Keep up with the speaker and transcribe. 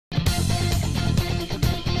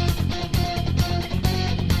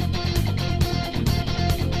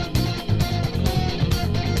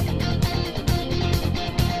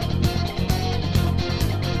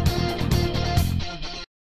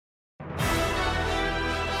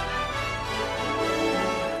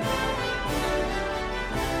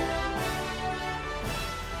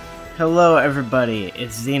Hello everybody,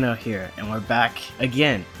 it's Xeno here, and we're back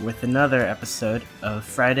again with another episode of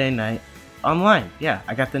Friday Night Online. Yeah,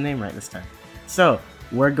 I got the name right this time. So,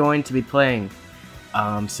 we're going to be playing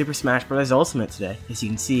Super Smash Bros. Ultimate today, as you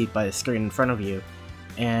can see by the screen in front of you,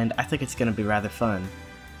 and I think it's going to be rather fun,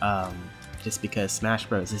 just because Smash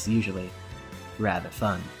Bros. Is usually rather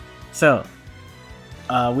fun. So,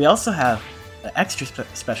 we also have an extra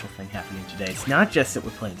special thing happening today. It's not just that we're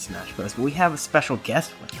playing Smash Bros., but we have a special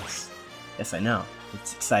guest with us. Yes, I know.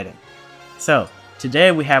 It's exciting. So,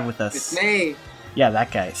 today we have with us... It's me! Yeah, that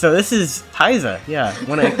guy. So this is Pieza. Yeah,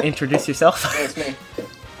 want to introduce yourself? Yeah, it's me.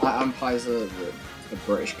 I'm Pieza, the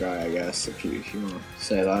British guy, I guess, if you want to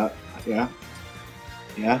say that. Yeah.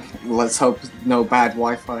 Yeah. Let's hope no bad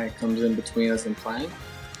Wi-Fi comes in between us and playing.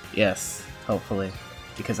 Yes, hopefully.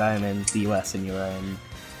 Because I am in the US and you are in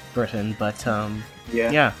Britain, but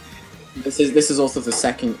yeah. This is also the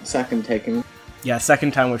second taking. Yeah,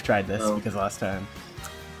 second time we've tried this because last time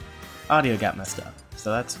audio got messed up,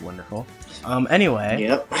 so that's wonderful. Anyway,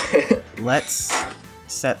 yep. let's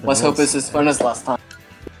set the Let's rules. hope it's as fun as last time.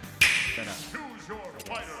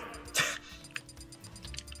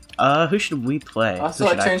 Who should we play? Also,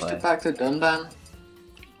 I changed it back to Dunban.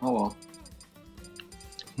 Oh well.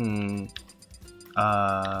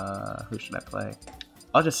 Who should I play?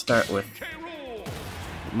 I'll just start with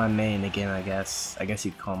my main again, I guess. I guess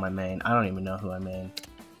you'd call my main. I don't even know who I main.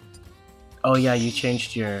 Oh yeah, you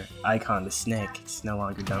changed your icon to Snake. It's no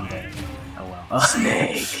longer Dumbbell. Oh well. Oh.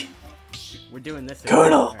 Snake! We're doing this again.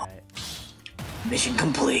 Colonel! Right. Mission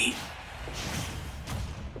complete!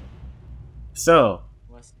 So,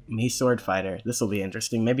 me Sword Fighter. This will be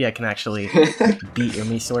interesting. Maybe I can actually beat your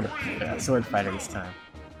me Sword Fighter this time.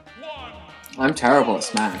 I'm terrible at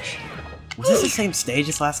Smash. Was this the same stage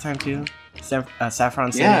as last time too?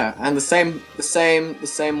 Saffron City? Yeah, and the same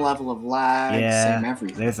level of lag, same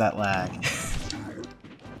everything. There's that lag.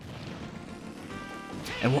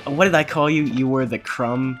 And what did I call you? You were the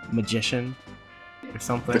Crumb Magician? Or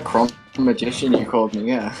something? The Crumb Magician, you called me,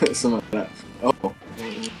 yeah. Something like that. Oh.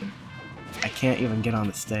 I can't even get on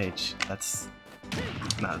the stage. That's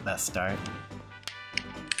not the best start.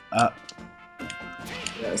 Yeah,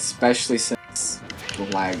 especially since the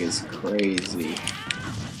lag is crazy.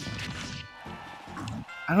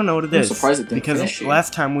 I don't know what it is. I'm surprised it didn't because finish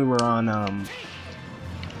last time we were on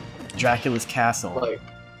Dracula's Castle,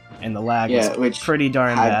 and the lag was pretty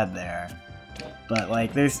darn bad there. But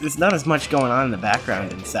like, there's not as much going on in the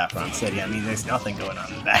background in Saffron City. I mean, there's nothing going on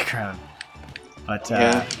in the background. But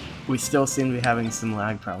we still seem to be having some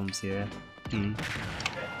lag problems here.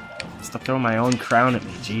 Stop throwing my own crown at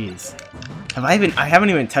me, jeez. I haven't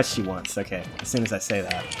even touched you once. Okay, as soon as I say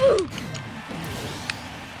that.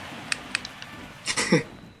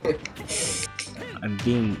 I'm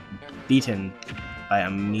being beaten by a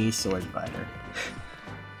me Sword Fighter.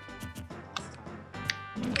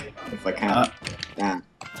 If I can. Damn.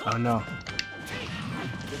 Oh no.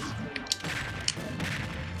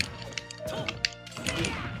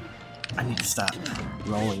 I need to stop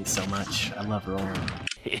rolling so much. I love rolling.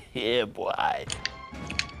 Yeah, boy.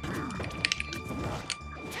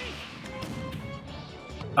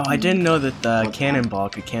 Oh, I didn't know that the cannonball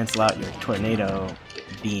could cancel out your tornado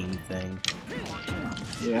beam thing.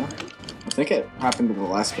 Yeah. I think it happened in the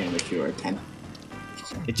last game if you were 10.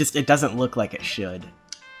 It doesn't look like it should.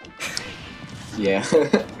 Yeah.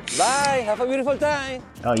 Bye, have a beautiful time.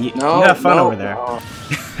 Oh, you have fun over there.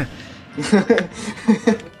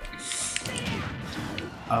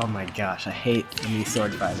 Oh my gosh, I hate the me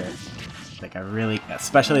Sword Fighter. Like, I really,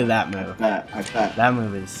 especially that move. I bet. That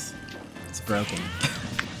move it's broken.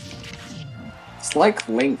 It's like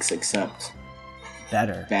Link's, except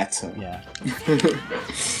Better. Yeah.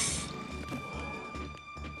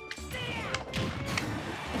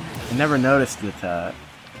 I never noticed that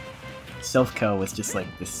Silphco was just like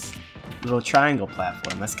this little triangle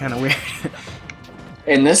platform. That's kind of weird.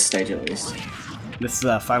 In this stage, at least. This is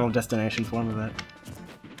the Final Destination form of it.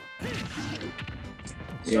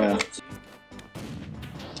 Yeah.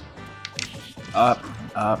 Up.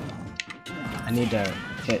 I need to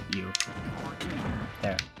hit you.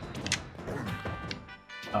 There.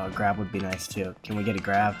 Oh, a grab would be nice too. Can we get a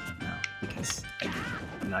grab? No, because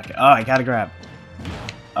I'm not oh, I got a grab.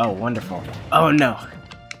 Oh, wonderful. Oh no.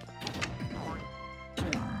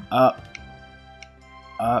 Up.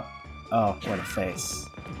 Oh, what a face.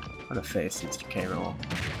 What a face, Mr. K-Roll.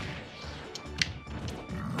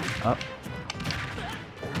 Up.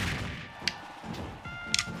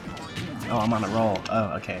 Oh, I'm on a roll.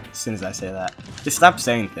 Oh, okay. As soon as I say that. Just stop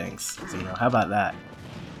saying things, Xeno. How about that?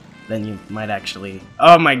 Then you might actually...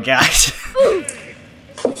 Oh my gosh!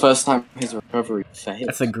 The first time his recovery failed.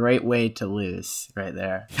 That's a great way to lose, right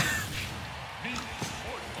there.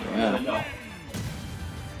 Yeah.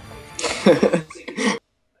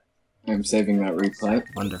 I'm saving that replay.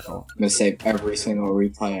 Wonderful. I'm gonna save every single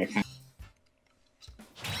replay I can.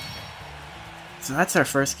 So that's our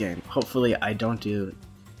first game. Hopefully I don't do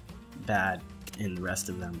bad in the rest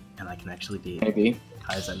of them, and I can actually beat Maybe.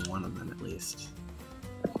 Pieza in one of them at least.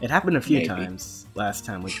 It happened a few Maybe. times last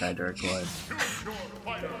time we tried to record.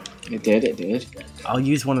 It did. I'll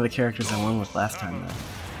use one of the characters I won with last time though.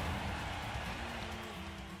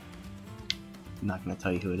 I'm not gonna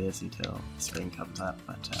tell you who it is until the screen comes up,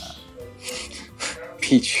 but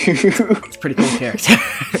Pichu. it's a pretty cool character.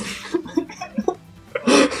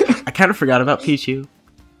 I kind of forgot about Pichu.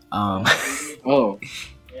 Oh,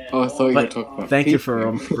 I thought you were But talking about thank you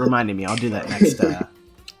Pichu. for reminding me. I'll do that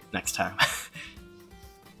next time.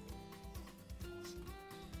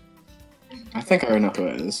 I think I already know who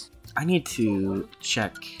it is. I need to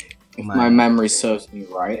check If my memory serves me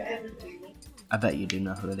right. I bet you do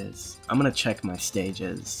know who it is. I'm gonna check my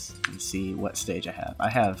stages and see what stage I have. I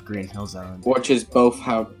have Green Hill Zone. Watches both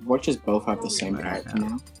have the same Right character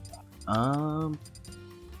now. now.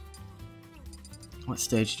 What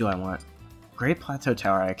stage do I want? Great Plateau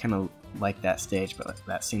Tower, I kind of like that stage, but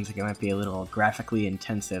that seems like it might be a little graphically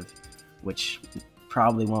intensive, which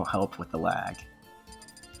probably won't help with the lag.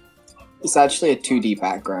 It's actually a 2D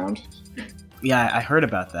background. Yeah, I heard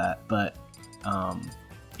about that, but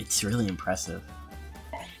it's really impressive.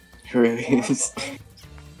 It really is.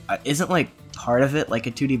 Isn't like part of it like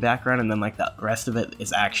a 2D background, and then like the rest of it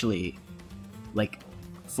is actually like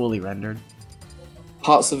fully rendered?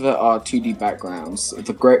 Parts of it are 2D backgrounds.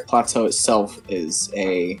 The Great Plateau itself is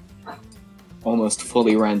a almost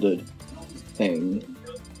fully rendered thing.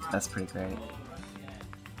 That's pretty great.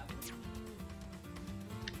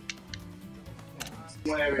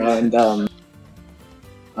 And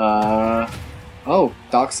oh,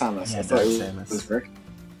 Dark Samus. Yeah, I thought Dark it Samus. was Rick.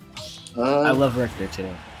 I love Richter too.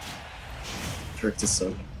 Rick is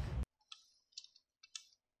so.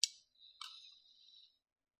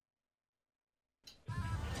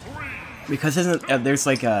 Because isn't there's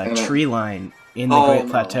like a tree line in the Oh, Great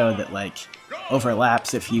no. Plateau that like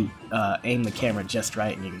overlaps if you aim the camera just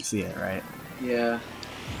right and you can see it, right? Yeah.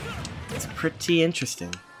 It's pretty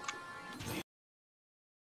interesting.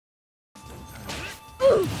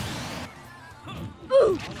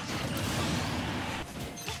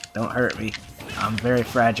 Don't hurt me. I'm very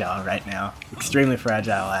fragile right now. Extremely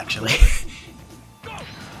fragile, actually.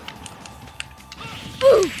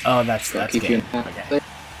 Oh, that's Keep game. you- Okay.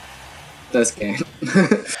 That's game.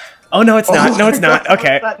 Oh no, it's not. No, it's my not. God,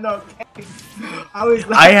 Okay. that's no game. How is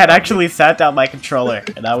that? I had actually sat down my controller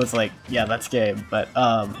and I was like, yeah, that's game. But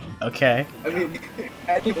okay. I mean,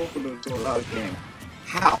 anyone could have told that was game.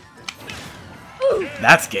 How?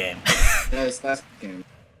 That's game. That's game.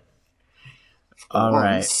 All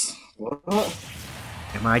right. Once. What?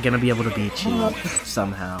 Am I gonna be able to beat you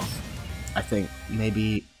somehow? I think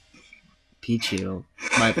maybe Pichu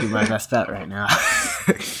might be my best bet right now.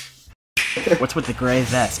 What's with the gray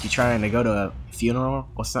vest? You trying to go to a funeral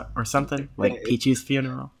or something? Like Pichu's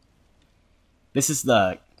funeral? This is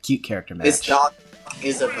the cute character match. It's Dark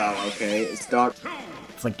Isabel, okay? It's Dark.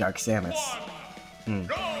 It's like Dark Samus.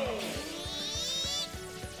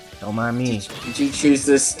 Don't mind me. Did you choose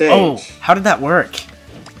this stage? Oh, how did that work?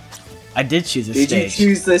 I did choose this Did stage. you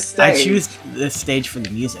choose this stage? I choose this stage for the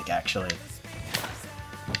music, actually.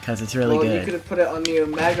 Because it's really Well, you good. could have put it on the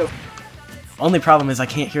Omega. Only problem is I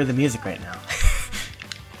can't hear the music right now.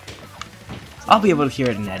 I'll be able to hear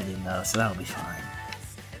it in editing though, so that'll be fine.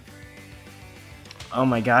 Oh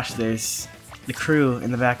my gosh, there's the crew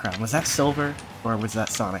in the background. Was that Silver or was that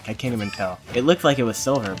Sonic? I can't even tell. It looked like it was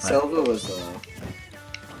Silver, but Silver was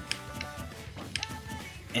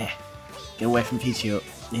get away from Pichu.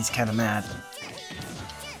 He's kind of mad.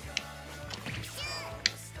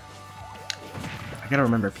 I gotta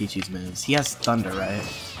remember Pichu's moves. He has Thunder, right?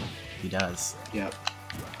 He does. Yep.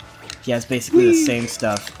 He has basically the same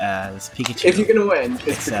stuff as Pikachu. If you're gonna win, it's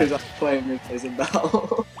Except- because I'm playing with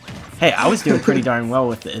Isabel. Hey, I was doing pretty darn well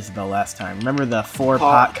with the Isabel last time. Remember the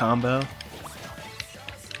 4-pot combo?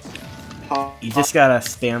 You just gotta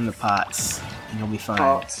spam the pots, and you'll be fine.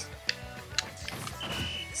 Pot.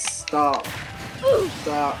 Stop.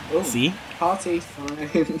 Stop. Ooh, See? Party fine.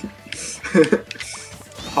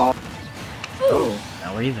 Pot. Oh.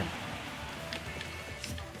 Now we're even.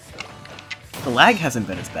 The lag hasn't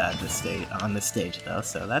been as bad on this stage though,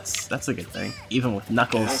 so that's a good thing. Even with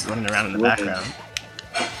Knuckles running around in the background.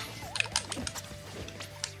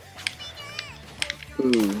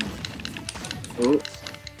 Ooh. Ooh.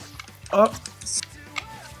 Oh!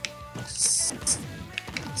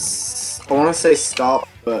 I want to say stop,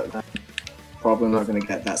 but I'm probably not going to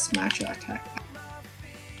get that smash attack.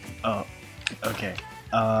 Oh, okay.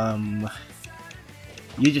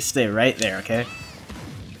 You just stay right there, okay?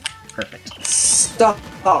 Perfect. Stop!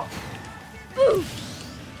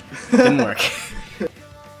 Didn't work.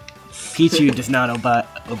 Pichu does not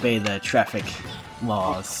obey the traffic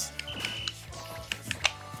laws.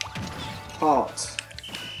 Hot.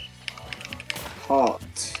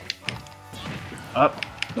 Up.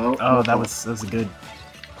 No. Oh, no, that was a good.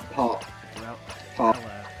 Hot. Hot.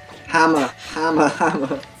 Hammer.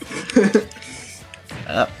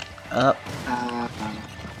 Up.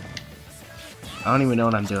 I don't even know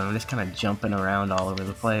what I'm doing. I'm just kind of jumping around all over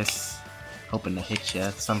the place, hoping to hit you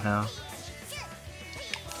somehow.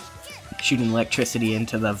 Shooting electricity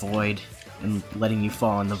into the void and letting you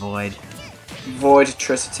fall in the void.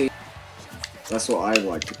 Voidtricity. That's what I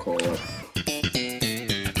like to call it.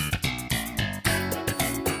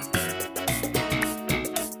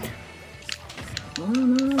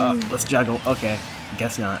 Oh, let's juggle. Okay,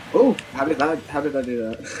 guess not. Oh, how did I do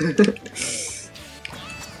that?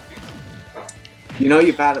 You know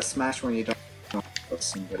you're bad at Smash when you don't put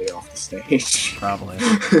somebody off the stage. Probably.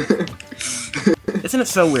 Isn't it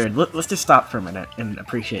so weird? Let's just stop for a minute and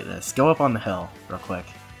appreciate this. Go up on the hill real quick.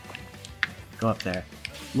 Go up there.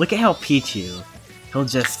 Look at how Pichu, he'll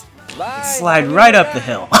just slide right up the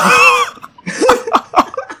hill.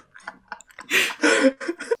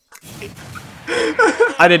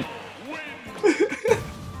 I did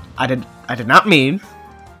not mean.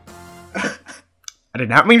 I did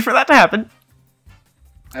not mean for that to happen.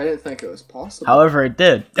 I didn't think it was possible. However, it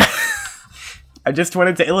did. I just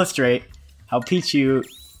wanted to illustrate how Pichu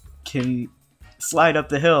can slide up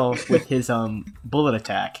the hill with his bullet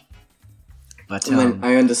attack. But and then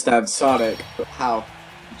I understand Sonic, but how?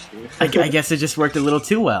 I guess it just worked a little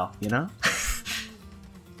too well, you know?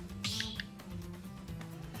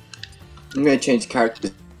 I'm gonna change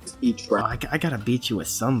characters each Oh, round. I gotta beat you with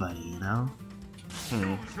somebody, you know?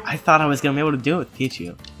 I thought I was gonna be able to do it with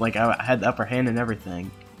Pichu. Like, I had the upper hand and everything.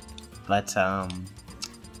 But,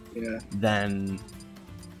 Yeah. then...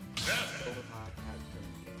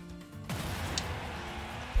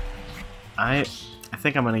 I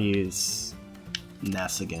think I'm gonna use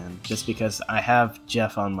Ness again, just because I have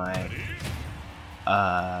Jeff on my,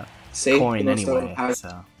 See? coin You know, anyway,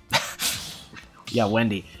 so... Yeah,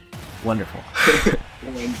 Wendy. Wonderful.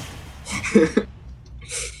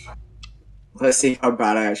 Let's see how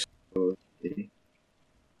bad I actually will be.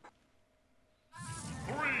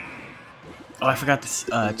 Oh, I forgot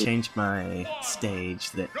to change my stage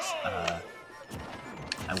that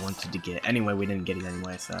I wanted to get. Anyway, we didn't get it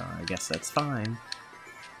anyway, so I guess that's fine.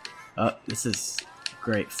 Oh, this is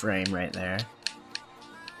great frame right there.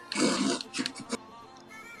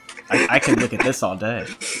 I could look at this all day.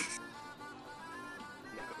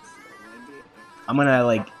 I'm gonna,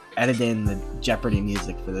 like, edit in the Jeopardy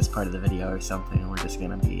music for this part of the video or something, and we're just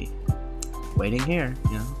gonna be waiting here,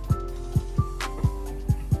 you know?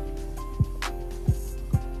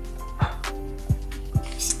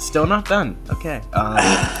 Still not done. Okay. Can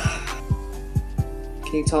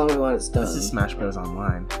you tell me when it's done? This is Smash Bros.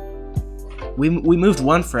 Online. We moved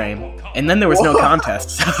one frame, and then there was no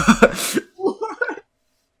contest. What?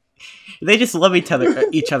 They just love each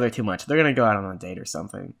other too much. They're gonna go out on a date or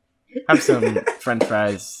something. Have some French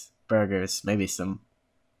fries, burgers, maybe some...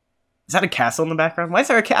 Is that a castle in the background? Why is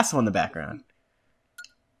there a castle in the background?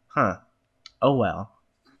 Huh. Oh well.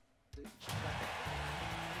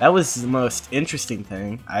 That was the most interesting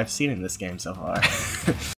thing I've seen in this game so far.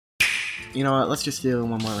 You know what, let's just do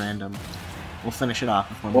one more random. We'll finish it off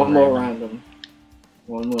with One more random.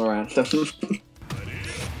 One more random.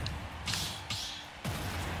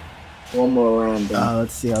 One more random.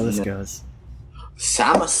 Let's see how this goes.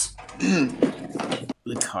 Samus!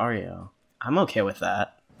 Lucario. I'm okay with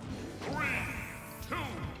that.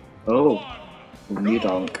 Oh. New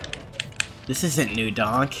donk. This isn't New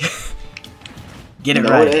Donk. Get it No,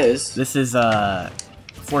 right. it is. This is,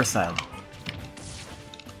 Foresight.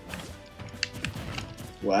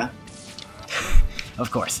 What? Of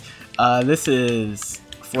course. This is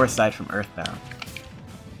Foresight from Earthbound.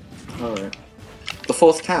 Alright. The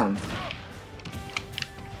fourth town.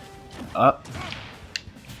 Up.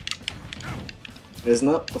 Isn't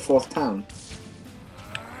it? The fourth town.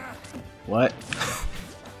 What?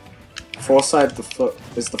 Foresight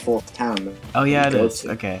is the fourth town. Oh yeah, it Go is.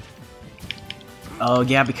 to. Okay. Oh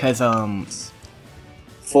yeah, because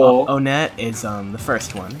Four. Onett is the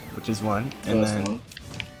first one, which is 1, and First then one.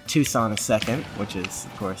 Tucson is 2nd, which is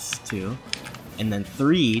of course 2, and then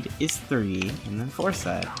Threed is 3, and then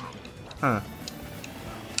Foresight. Huh.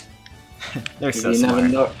 They're so you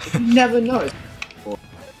smart. never noticed.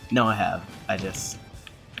 No, I have. I just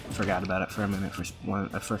forgot about it for a minute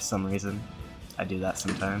for some reason. I do that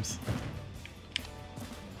sometimes.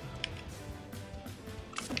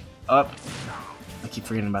 Up. I keep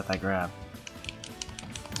forgetting about that grab.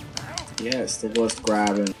 Yeah, it's the worst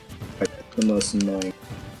grab and like, the most annoying.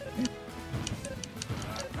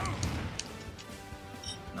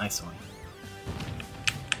 Nice one.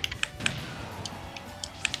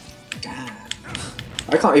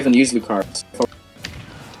 I can't even use Lucards.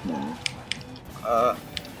 Nah.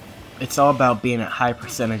 It's all about being at high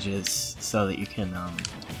percentages so that you can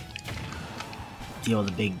deal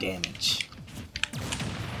the big damage.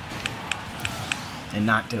 And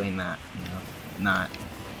not doing that, you know,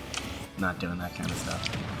 not doing that kind of stuff.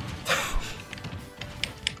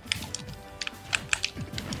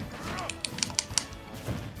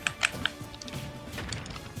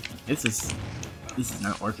 This is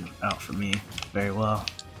not working out for me very well.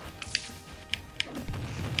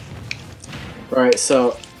 Right,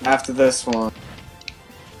 so after this one.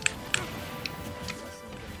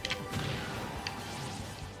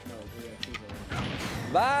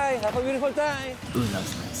 Bye, have a beautiful time. Ooh,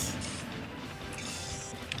 that's nice.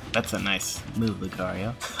 That's a nice move,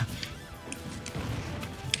 Lucario.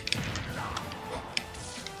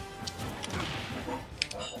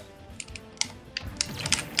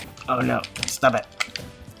 Oh no, stop it.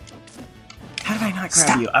 How did I not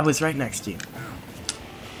grab you? I was right next to you.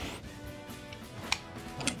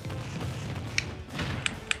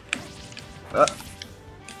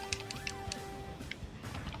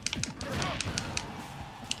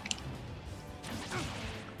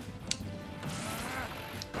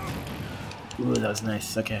 Ooh, that was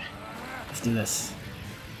nice. Okay, let's do this.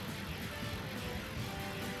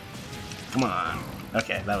 Come on.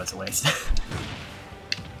 Okay, that was a waste.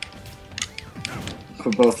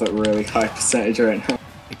 We're both at really high percentage right now.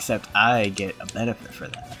 Except I get a benefit for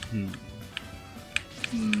that.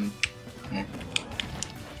 Yeah.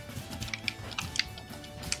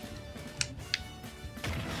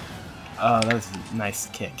 Oh, that was a nice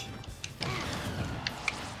kick.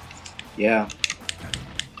 Yeah.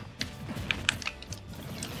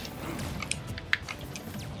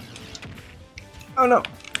 Oh no!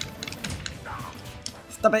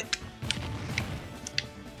 Stop it!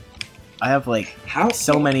 I have like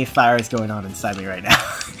so many fires going on inside me right now.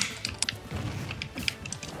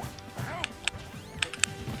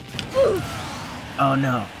 Oh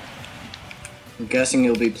no. I'm guessing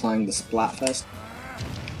you'll be playing the Splatfest.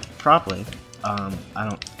 Probably. I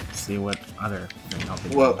don't see what other thing I'll be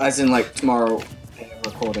doing. Well, as in like tomorrow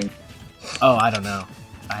recording. Oh, I don't know.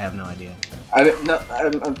 I have no idea.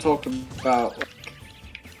 I'm talking about like,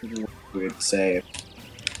 what you would say if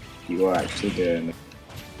you were actually doing it.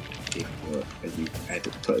 If you had to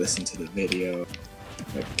put this into the video,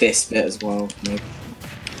 like this bit as well, maybe.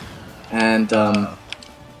 And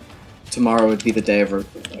tomorrow would be the day of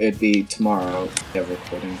it'd be tomorrow day of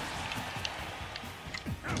recording.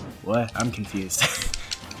 What? I'm confused.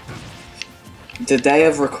 The day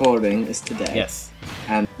of recording is today. Yes.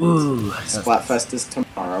 And Ooh, Splatfest is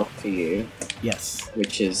tomorrow for you. Yes.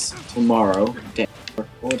 Which is tomorrow day of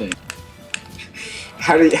recording.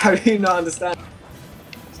 How do you not understand?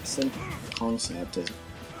 It's a simple concept.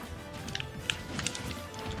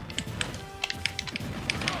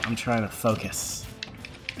 I'm trying to focus.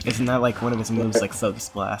 Isn't that like one of his moves, like Focus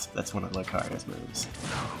Blast? That's one of Lucario's moves.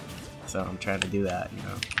 So I'm trying to do that, you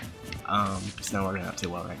know. It's not working out too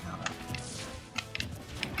well right now, though.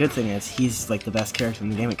 Good thing is, he's like the best character in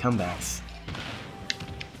the game at comebacks.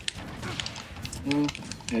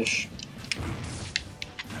 Ish.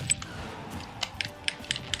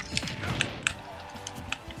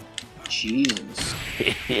 Jesus.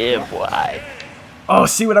 Yeah, boy. Oh,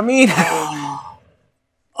 see what I mean?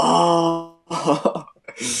 Oh.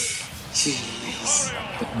 Jeez.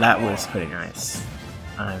 That was pretty nice.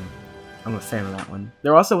 I'm a fan of that one.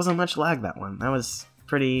 There also wasn't much lag that one. That was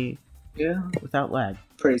pretty... Yeah. Without lag.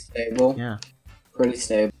 Pretty stable. Yeah. Pretty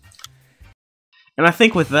stable. And I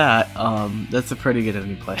think with that, that's a pretty good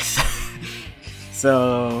ending place.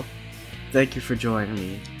 So, thank you for joining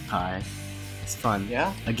me, Pi. It's fun.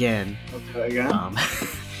 Yeah? Again. Okay, again?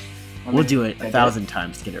 We'll do it 1,000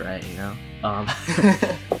 times to get it right, you know?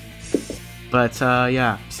 But,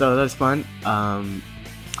 yeah, so that was fun.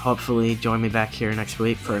 Hopefully join me back here next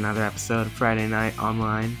week for another episode of Friday Night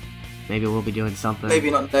Online. Maybe we'll be doing something. Maybe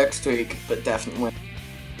not next week, but definitely.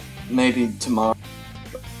 Maybe tomorrow.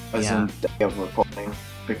 As in day of recording.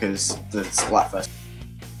 Because the Splatfest.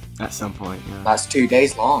 At some point, yeah. That's 2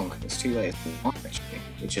 days long. It's 2 days long, actually.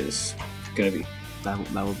 Which is gonna be... That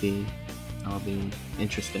will be That'll be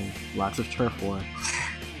interesting. Lots of turf war.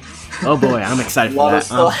 Oh boy, I'm excited A for lot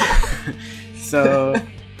that. of stuff. So,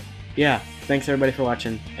 yeah, thanks everybody for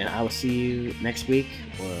watching, and I will see you next week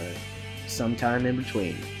or sometime in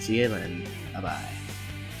between. See you then. Bye bye.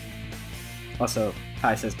 Also,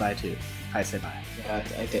 Pi says bye too. Pi say bye. Yeah,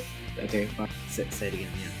 I did. Bye. Say it again,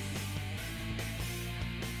 yeah.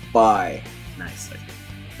 Bye. Nice. Okay.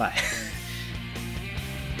 Bye.